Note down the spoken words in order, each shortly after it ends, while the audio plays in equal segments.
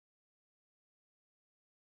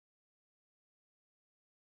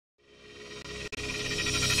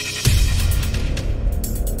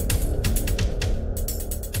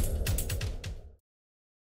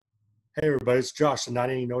Hey everybody, it's Josh, the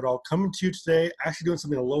 980 Know-It-All, coming to you today, actually doing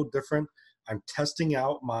something a little different. I'm testing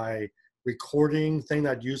out my recording thing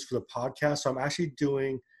that I'd use for the podcast. So I'm actually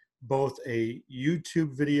doing both a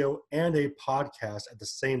YouTube video and a podcast at the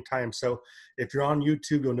same time. So if you're on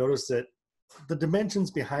YouTube, you'll notice that the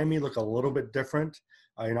dimensions behind me look a little bit different.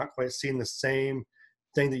 You're not quite seeing the same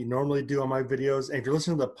thing that you normally do on my videos. And if you're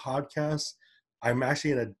listening to the podcast, I'm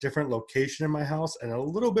actually in a different location in my house and a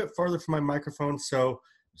little bit farther from my microphone. So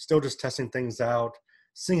still just testing things out,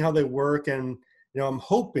 seeing how they work. And, I'm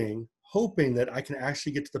hoping that I can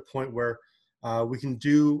actually get to the point where we can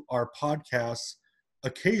do our podcasts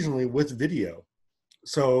occasionally with video.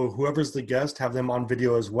 So whoever's the guest, have them on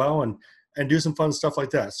video as well and do some fun stuff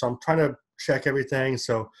like that. So I'm trying to check everything.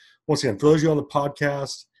 So once again, for those of you on the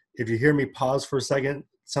podcast, if you hear me pause for a second, it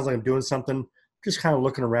sounds like I'm doing something, just kind of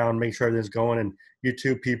looking around, make sure everything's going. And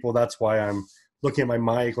YouTube people, that's why I'm looking at my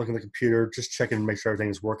mic, looking at the computer, just checking to make sure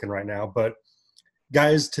everything's working right now. But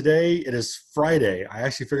guys, today it is Friday. I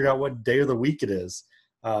actually figured out what day of the week it is.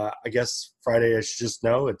 I guess Friday, I should just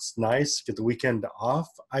know it's nice, get the weekend off,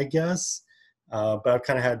 I guess. But I've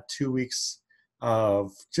kind of had 2 weeks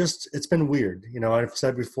of it's been weird. I've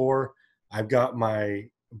said before, I've got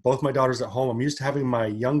both my daughters at home. I'm used to having my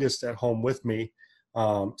youngest at home with me.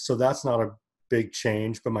 So that's not a big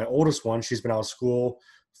change. But my oldest one, she's been out of school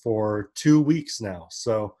for 2 weeks now.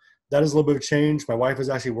 So that is a little bit of a change. My wife is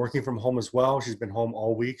actually working from home as well. She's been home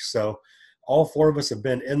all week. So all four of us have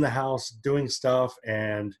been in the house doing stuff,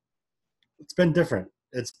 and it's been different.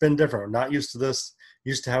 I'm not used to this,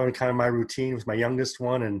 used to having kind of my routine with my youngest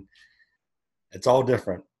one, and it's all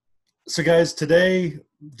different. So guys, today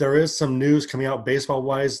there is some news coming out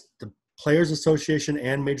baseball-wise. The Players Association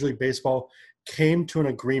and Major League Baseball came to an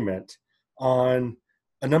agreement on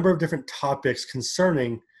a number of different topics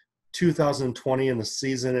concerning 2020 and the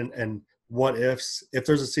season and what ifs, if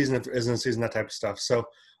there's a season, if there isn't a season, that type of stuff. So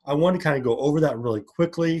I want to kind of go over that really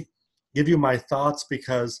quickly, give you my thoughts,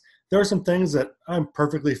 because there are some things that I'm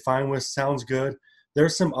perfectly fine with, sounds good.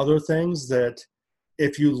 There's some other things that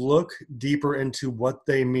if you look deeper into what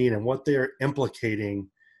they mean and what they are implicating,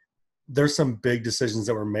 there's some big decisions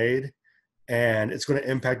that were made, and it's going to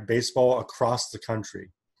impact baseball across the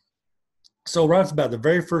country. So right off the bat, the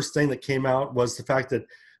very first thing that came out was the fact that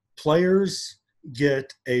players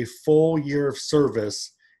get a full year of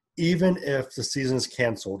service even if the season is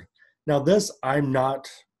canceled. Now this, I'm not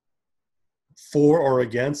for or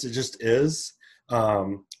against. It just is.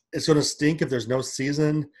 It's going to stink if there's no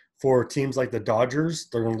season for teams like the Dodgers.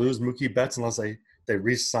 They're going to lose Mookie Betts unless they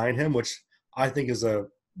re-sign him, which I think is a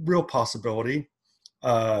real possibility.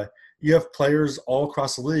 You have players all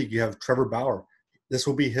across the league. You have Trevor Bauer. This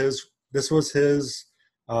was his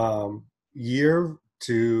year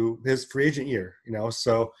to his free agent year,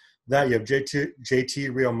 So that you have JT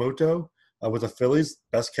Realmuto with the Phillies,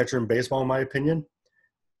 best catcher in baseball in my opinion.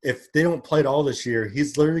 If they don't play at all this year,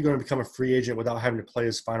 he's literally going to become a free agent without having to play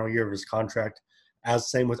his final year of his contract, as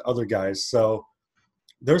same with other guys. So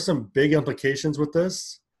there's some big implications with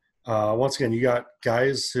this. Once again, you got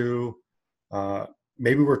guys who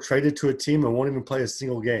maybe were traded to a team and won't even play a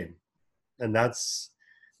single game. And that's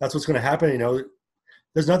what's going to happen.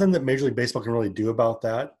 There's nothing that Major League Baseball can really do about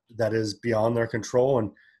that is beyond their control.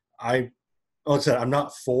 And like I said, I'm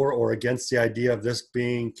not for or against the idea of this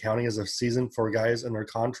counting as a season for guys and their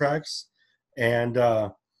contracts. And,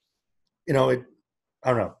 I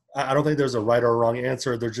don't know. I don't think there's a right or wrong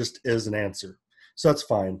answer. There just is an answer. So that's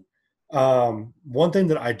fine. One thing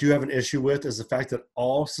that I do have an issue with is the fact that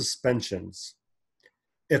all suspensions,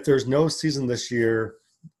 if there's no season this year,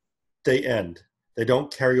 they end. They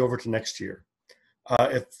don't carry over to next year.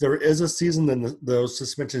 If there is a season, then those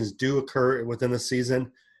suspensions do occur within the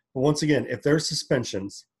season. But once again, if there's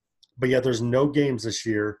suspensions, but yet there's no games this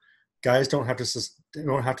year, guys don't have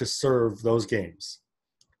to serve those games.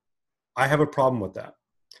 I have a problem with that.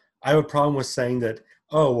 I have a problem with saying that,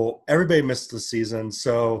 oh, well, everybody missed the season,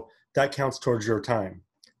 so that counts towards your time.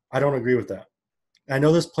 I don't agree with that. I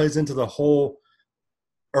know this plays into the whole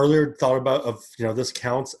earlier thought about this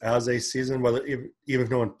counts as a season, whether even if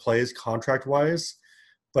no one plays contract-wise.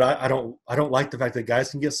 But I don't like the fact that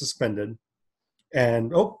guys can get suspended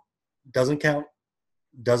and doesn't count.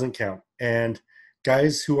 And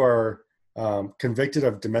guys who are convicted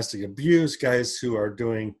of domestic abuse, guys who are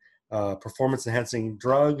doing performance-enhancing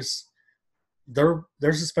drugs, their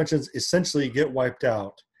suspensions essentially get wiped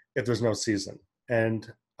out if there's no season. And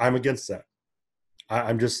I'm against that.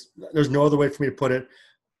 There's no other way for me to put it.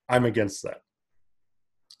 I'm against that.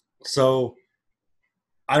 So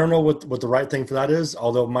I don't know what the right thing for that is,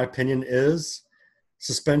 although my opinion is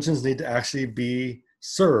suspensions need to actually be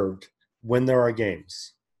served when there are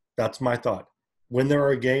games. That's my thought. When there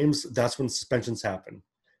are games, that's when suspensions happen.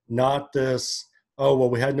 Not this, oh,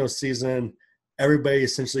 well, we had no season. Everybody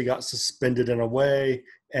essentially got suspended in a way,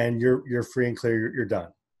 and you're free and clear. You're done.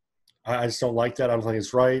 I just don't like that. I don't think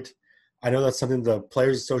it's right. I know that's something the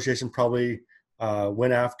Players Association probably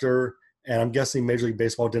went after, and I'm guessing Major League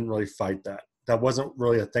Baseball didn't really fight that. That wasn't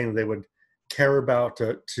really a thing that they would care about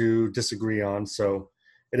to disagree on. So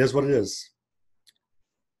it is what it is.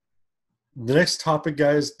 The next topic,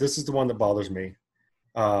 guys, this is the one that bothers me.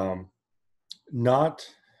 Not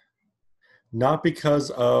because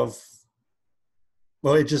of,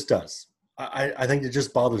 well, it just does. I think it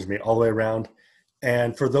just bothers me all the way around.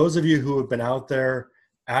 And for those of you who have been out there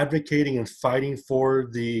advocating and fighting for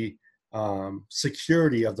the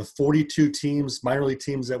security of the 42 teams, minor league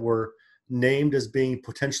teams that were named as being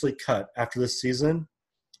potentially cut after this season,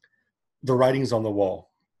 the writing's on the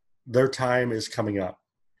wall. Their time is coming up.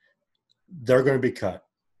 They're going to be cut.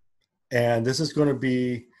 And this is going to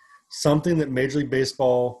be something that Major League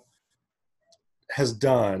Baseball has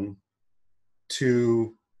done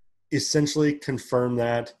to essentially confirm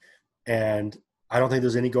that. And I don't think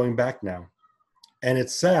there's any going back now. And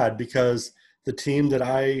it's sad because the team that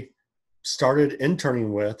I started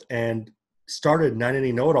interning with and started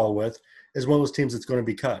 9-inning know-it-all with is one of those teams that's going to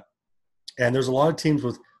be cut. And there's a lot of teams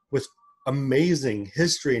with amazing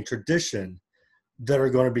history and tradition that are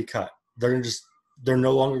going to be cut. They're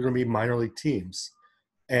no longer going to be minor league teams.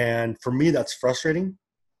 And for me, that's frustrating.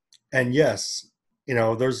 And yes,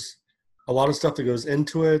 there's a lot of stuff that goes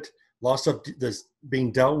into it, a lot of stuff that's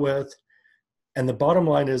being dealt with. And the bottom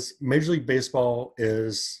line is Major League Baseball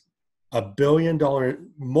is a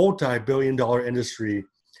multi-billion dollar industry,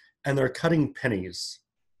 and they're cutting pennies.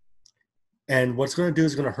 And what's going to do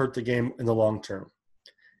is going to hurt the game in the long term.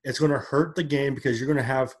 It's going to hurt the game because you're going to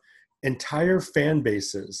have entire fan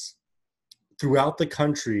bases throughout the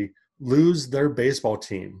country lose their baseball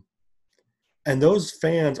team. And those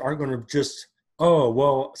fans aren't going to just, oh,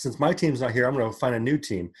 well, since my team's not here, I'm going to find a new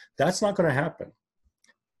team. That's not going to happen.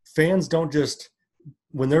 Fans don't just,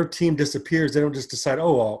 when their team disappears, they don't just decide,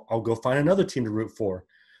 oh, I'll go find another team to root for.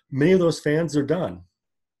 Many of those fans are done.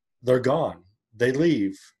 They're gone. They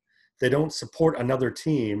leave. They don't support another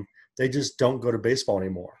team. They just don't go to baseball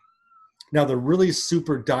anymore. Now, the really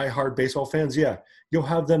super diehard baseball fans, yeah, you'll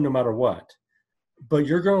have them no matter what. But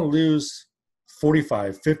you're going to lose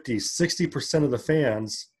 45, 50, 60% of the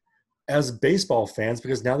fans as baseball fans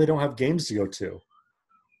because now they don't have games to go to.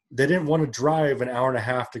 They didn't want to drive an hour and a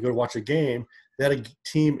half to go watch a game. They had a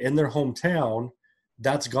team in their hometown.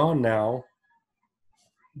 That's gone now.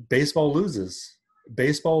 Baseball loses.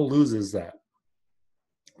 Baseball loses that.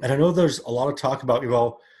 And I know there's a lot of talk about,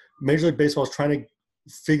 well, Major League Baseball is trying to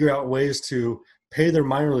figure out ways to pay their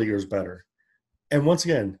minor leaguers better. And once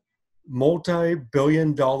again,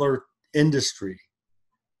 multi-billion dollar industry,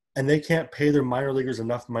 and they can't pay their minor leaguers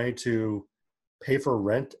enough money to pay for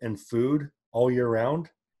rent and food all year round.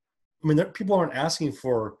 I mean, people aren't asking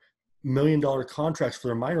for $1 million contracts for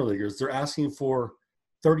their minor leaguers. They're asking for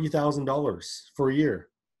 $30,000 for a year.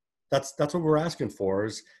 That's what we're asking for,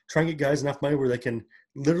 is trying to get guys enough money where they can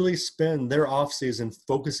literally spend their offseason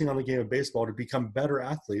focusing on the game of baseball to become better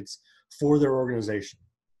athletes for their organization.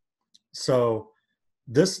 So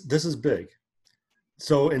this is big.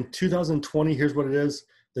 So in 2020, here's what it is.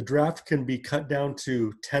 The draft can be cut down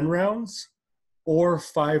to 10 rounds or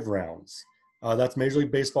 5 rounds. That's Major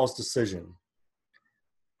League Baseball's decision.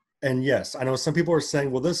 And yes, I know some people are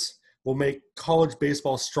saying, well, this will make college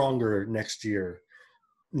baseball stronger next year.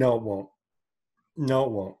 No, it won't. No,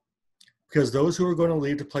 it won't. Because those who are going to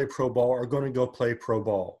leave to play pro ball are going to go play pro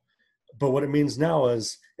ball. But what it means now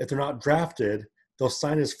is if they're not drafted, they'll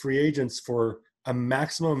sign as free agents for a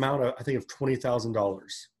maximum amount of, I think, of $20,000.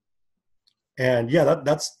 And yeah,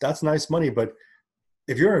 that's nice money. But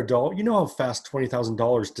if you're an adult, you know how fast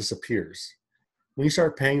 $20,000 disappears. When you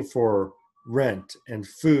start paying for rent and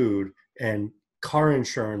food and car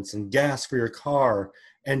insurance and gas for your car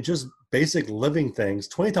and just basic living things,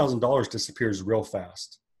 $20,000 disappears real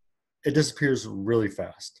fast. It disappears really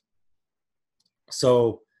fast.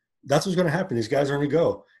 So that's what's going to happen. These guys are going to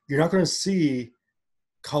go. You're not going to see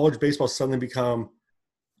college baseball suddenly become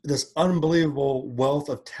this unbelievable wealth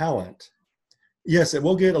of talent. Yes, it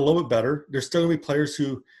will get a little bit better. There's still going to be players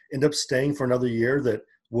who end up staying for another year that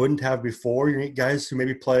wouldn't have before. You need guys who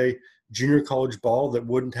maybe play junior college ball that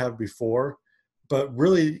wouldn't have before. But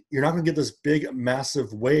really, you're not going to get this big,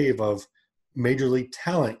 massive wave of major league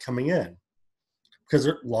talent coming in because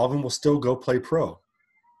a lot of them will still go play pro.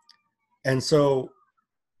 And so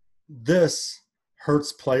this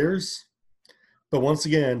hurts players. But once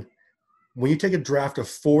again, when you take a draft of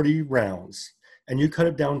 40 rounds and you cut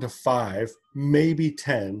it down to 5, maybe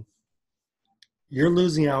 10, you're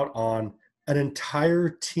losing out on an entire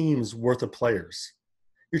team's worth of players.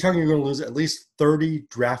 You're talking you're going to lose at least 30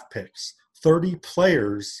 draft picks, 30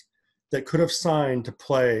 players that could have signed to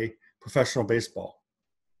play professional baseball.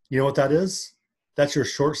 You know what that is? That's your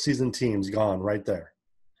short season teams gone right there.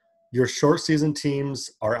 Your short season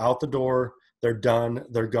teams are out the door. They're done.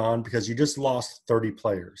 They're gone because you just lost 30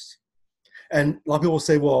 players. And a lot of people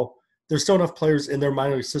say, well, there's still enough players in their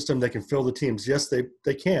minor league system that can fill the teams. Yes,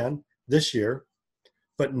 they can this year.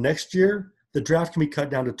 But next year, the draft can be cut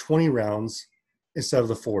down to 20 rounds instead of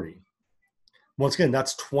the 40. Once again,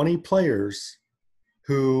 that's 20 players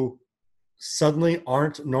who suddenly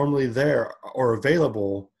aren't normally there or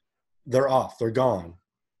available. They're off. They're gone.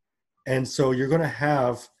 And so you're going to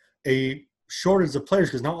have a shortage of players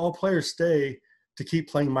because not all players stay to keep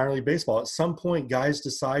playing minor league baseball. At some point, guys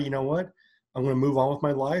decide, you know what? I'm going to move on with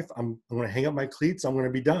my life. I'm going to hang up my cleats. I'm going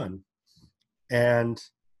to be done. And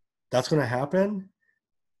that's going to happen.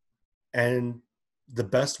 And the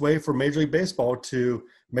best way for Major League Baseball to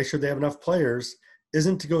make sure they have enough players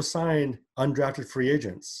isn't to go sign undrafted free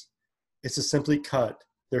agents. It's to simply cut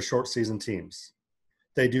their short season teams.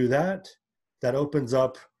 They do that, that opens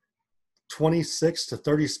up 26 to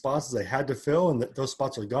 30 spots they had to fill, and those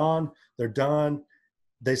spots are gone. They're done.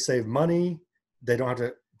 They save money. They don't have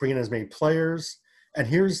to bring in as many players. And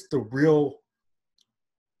here's the real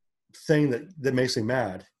thing that makes me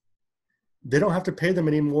mad. They don't have to pay them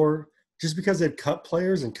anymore. Just because they've cut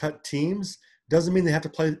players and cut teams doesn't mean they have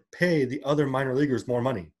to pay the other minor leaguers more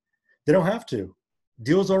money. They don't have to.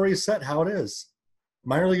 Deal's already set how it is.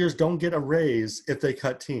 Minor leaguers don't get a raise if they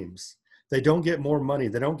cut teams. They don't get more money.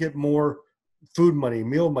 They don't get more food money,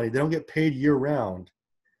 meal money. They don't get paid year round.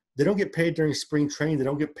 They don't get paid during spring training. They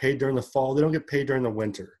don't get paid during the fall. They don't get paid during the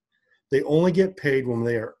winter. They only get paid when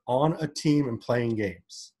they are on a team and playing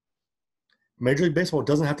games. Major League Baseball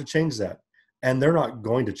doesn't have to change that, and they're not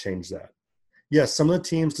going to change that. Yes, some of the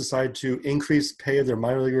teams decide to increase pay of their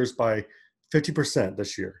minor leaguers by 50%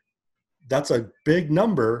 this year. That's a big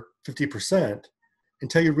number, 50%,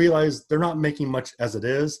 until you realize they're not making much as it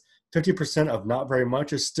is. 50% of not very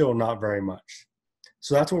much is still not very much.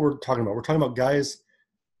 So that's what we're talking about. We're talking about guys,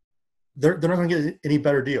 they're not going to get any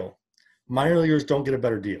better deal. Minor leaguers don't get a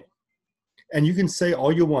better deal. And you can say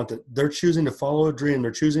all you want that they're choosing to follow a dream.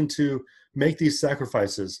 They're choosing to make these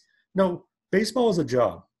sacrifices. No, baseball is a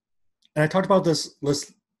job. And I talked about this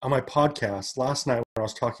on my podcast last night when I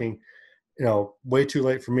was talking, way too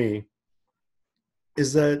late for me,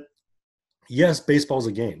 is that, yes, baseball is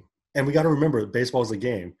a game. And we got to remember that baseball is a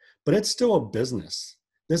game, but it's still a business.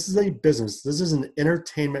 This is a business. This is an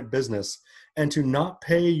entertainment business. And to not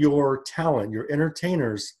pay your talent, your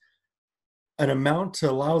entertainers, an amount to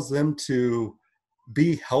allows them to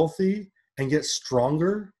be healthy and get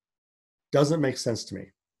stronger doesn't make sense to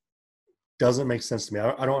me. Doesn't make sense to me.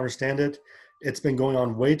 I don't understand it. It's been going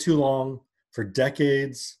on way too long, for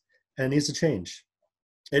decades, and it needs to change.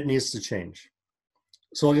 It needs to change.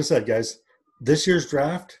 So like I said, guys, this year's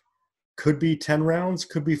draft could be 10 rounds,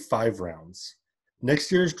 could be 5 rounds.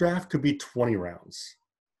 Next year's draft could be 20 rounds.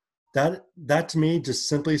 That to me just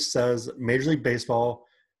simply says Major League Baseball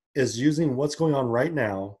is using what's going on right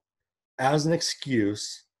now as an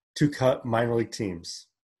excuse to cut minor league teams.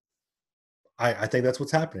 I think that's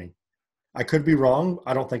what's happening. I could be wrong.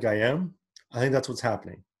 I don't think I am. I think that's what's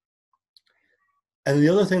happening. And the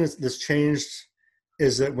other thing that's changed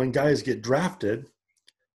is that when guys get drafted,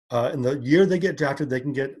 in the year they get drafted, they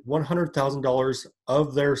can get $100,000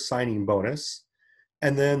 of their signing bonus.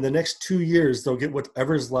 And then the next 2 years, they'll get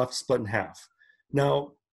whatever's left split in half.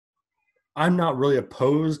 Now, I'm not really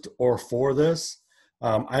opposed or for this.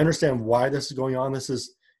 I understand why this is going on. This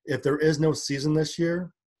is, if there is no season this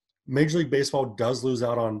year, Major League Baseball does lose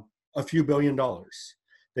out on a few $1 billion.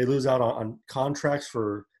 They lose out on contracts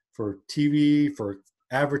for TV, for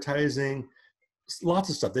advertising, lots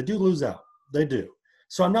of stuff. They do lose out. They do.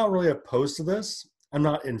 So I'm not really opposed to this. I'm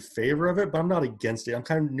not in favor of it, but I'm not against it. I'm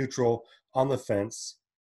kind of neutral on the fence.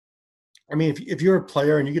 I mean, if you're a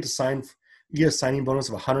player and you get a signing bonus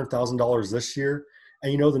of $100,000 this year,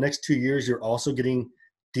 and the next 2 years you're also getting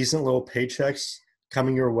decent little paychecks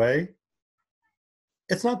coming your way,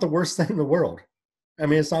 it's not the worst thing in the world. I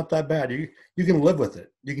mean, it's not that bad. You can live with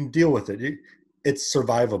it. You can deal with it. It's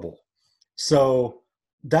survivable. So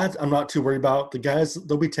that I'm not too worried about. The guys,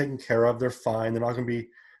 they'll be taken care of. They're fine. They're not going to be,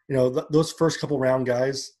 those first couple round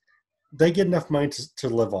guys, they get enough money to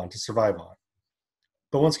live on, to survive on.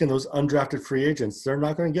 But once again, those undrafted free agents, they're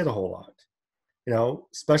not going to get a whole lot.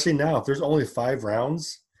 Especially now, if there's only 5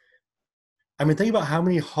 rounds. I mean, think about how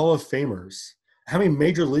many Hall of Famers, how many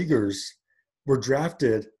major leaguers were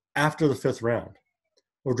drafted after the 5th round.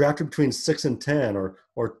 Were drafted between 6 and 10 or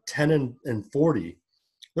 10 and 40.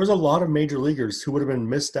 There's a lot of major leaguers who would have been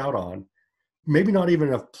missed out on, maybe not even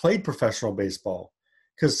have played professional baseball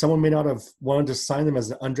because someone may not have wanted to sign them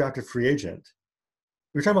as an undrafted free agent.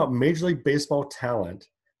 We're talking about Major League Baseball talent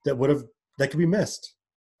that could be missed,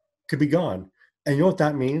 could be gone. And you know what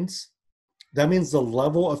that means? That means the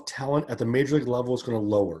level of talent at the major league level is going to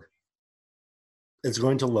lower. It's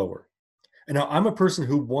going to lower. And now I'm a person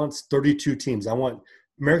who wants 32 teams. I want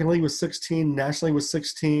American League with 16, National League with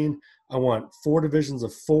 16. I want 4 divisions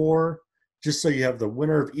of 4, just so you have the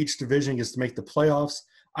winner of each division gets to make the playoffs.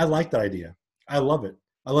 I like that idea. I love it.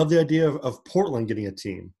 I love the idea of Portland getting a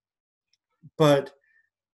team. But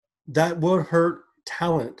that would hurt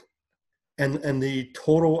talent and the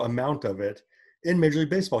total amount of it in Major League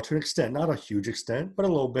Baseball to an extent, not a huge extent, but a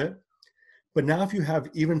little bit. But now if you have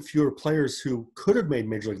even fewer players who could have made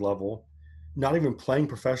Major League level, not even playing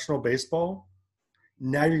professional baseball,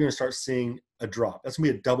 now you're going to start seeing a drop. That's going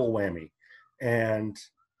to be a double whammy. And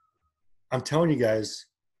I'm telling you guys,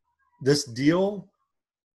 this deal,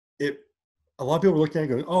 a lot of people are looking at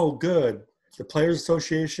it going, oh, good. The Players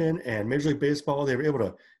Association and Major League Baseball, they were able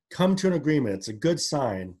to come to an agreement. It's a good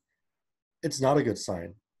sign. It's not a good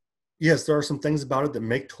sign. Yes, there are some things about it that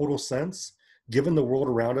make total sense. Given the world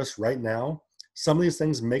around us right now, some of these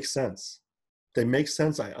things make sense. They make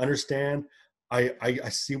sense. I understand. I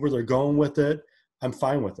see where they're going with it. I'm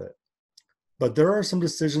fine with it. But there are some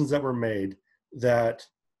decisions that were made that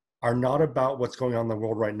are not about what's going on in the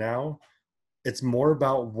world right now. It's more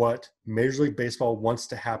about what Major League Baseball wants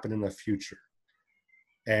to happen in the future.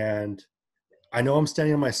 And I know I'm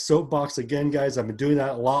standing on my soapbox again, guys. I've been doing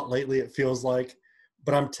that a lot lately, it feels like.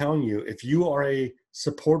 But I'm telling you, if you are a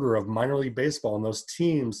supporter of minor league baseball and those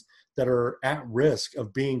teams that are at risk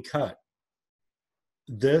of being cut,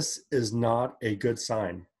 this is not a good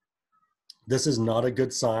sign. This is not a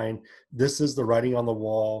good sign. This is the writing on the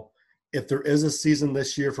wall. If there is a season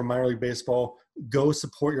this year for minor league baseball, go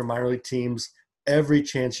support your minor league teams every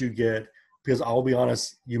chance you get, because I'll be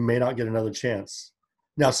honest, you may not get another chance.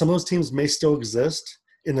 Now, some of those teams may still exist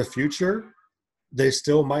in the future. They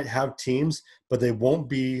still might have teams, but they won't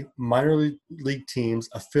be minor league teams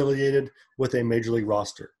affiliated with a major league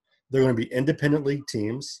roster. They're going to be independent league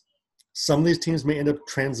teams. Some of these teams may end up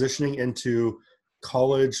transitioning into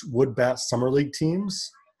college wood bat summer league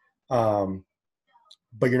teams,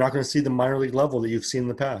 but you're not going to see the minor league level that you've seen in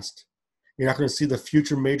the past. You're not going to see the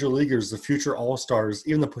future major leaguers, the future all-stars,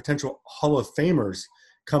 even the potential Hall of Famers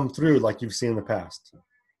come through like you've seen in the past.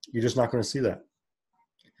 You're just not going to see that.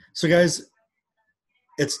 So, guys,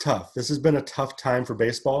 it's tough. This has been a tough time for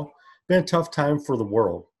baseball. Been a tough time for the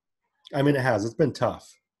world. I mean, it has. It's been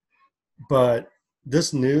tough. But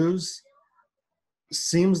this news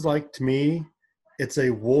seems like, to me, it's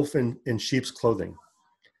a wolf in sheep's clothing.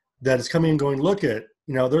 That is coming and going, look at,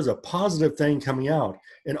 there's a positive thing coming out.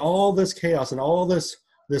 And all this chaos and all this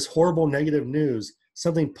horrible negative news,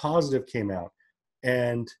 something positive came out.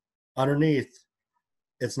 And underneath,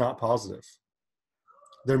 it's not positive.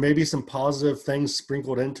 There may be some positive things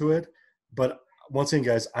sprinkled into it, but once again,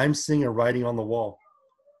 guys, I'm seeing a writing on the wall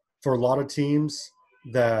for a lot of teams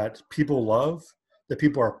that people love, that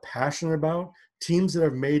people are passionate about, teams that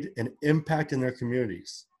have made an impact in their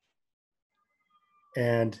communities.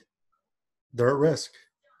 And they're at risk.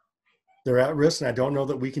 They're at risk, and I don't know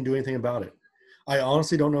that we can do anything about it. I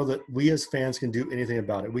honestly don't know that we as fans can do anything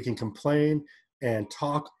about it. We can complain and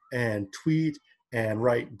talk and tweet and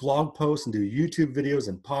write blog posts and do YouTube videos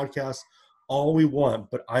and podcasts all we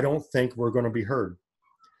want, but I don't think we're going to be heard,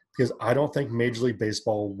 because I don't think Major League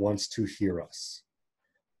Baseball wants to hear us.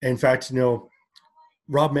 In fact,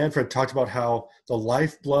 Rob Manfred talked about how the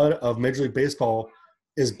lifeblood of Major League Baseball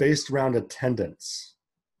is based around attendance.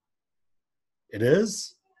 It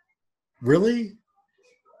is? Really?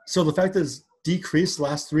 So the fact that it's decreased the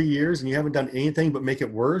last 3 years and you haven't done anything but make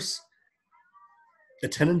it worse,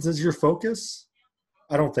 attendance is your focus?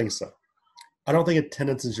 I don't think so. I don't think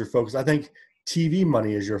attendance is your focus. I think TV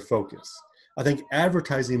money is your focus. I think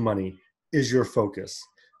advertising money is your focus.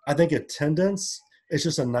 I think attendance is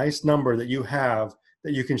just a nice number that you have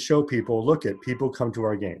that you can show people, look at, people come to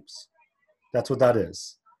our games. That's what that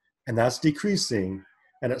is. And that's decreasing.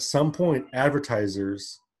 And at some point,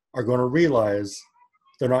 advertisers are going to realize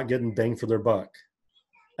they're not getting bang for their buck.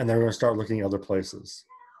 And they're going to start looking at other places.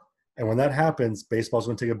 And when that happens, baseball's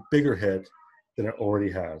going to take a bigger hit than it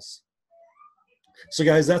already has. So,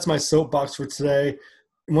 guys, that's my soapbox for today.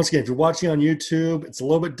 And once again, if you're watching on YouTube, it's a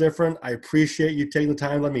little bit different. I appreciate you taking the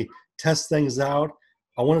time. Let me test things out.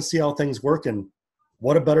 I want to see how things work. And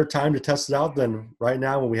what a better time to test it out than right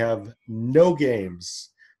now when we have no games,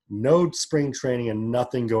 no spring training, and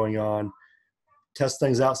nothing going on. Test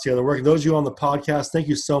things out, see how they work. Those of you on the podcast, thank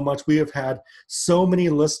you so much. We have had so many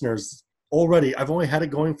listeners already. I've only had it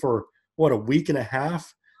going for, a week and a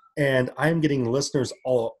half, and I'm getting listeners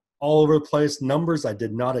all over the place, numbers I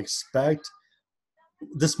did not expect.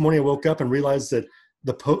 This morning I woke up and realized that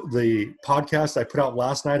the podcast I put out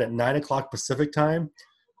last night at 9 o'clock Pacific time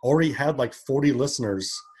already had like 40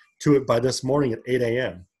 listeners to it by this morning at 8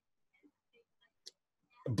 a.m.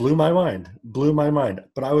 Blew my mind.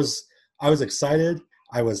 But I was excited.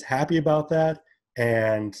 I was happy about that.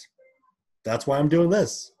 And that's why I'm doing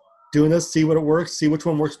this. See what it works, see which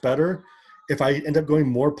one works better. If I end up going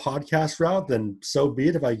more podcast route, then so be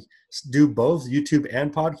it. If I do both YouTube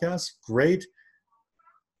and podcasts, great.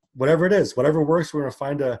 Whatever it is, whatever works, we're going to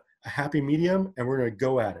find a happy medium and we're going to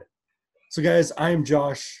go at it. So guys, I'm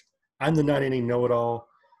Josh. I'm the 9-inning know-it-all,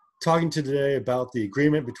 talking to today about the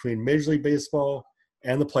agreement between Major League Baseball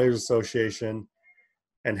and the Players Association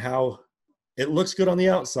and how it looks good on the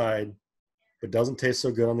outside, but doesn't taste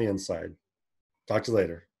so good on the inside. Talk to you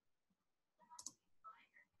later.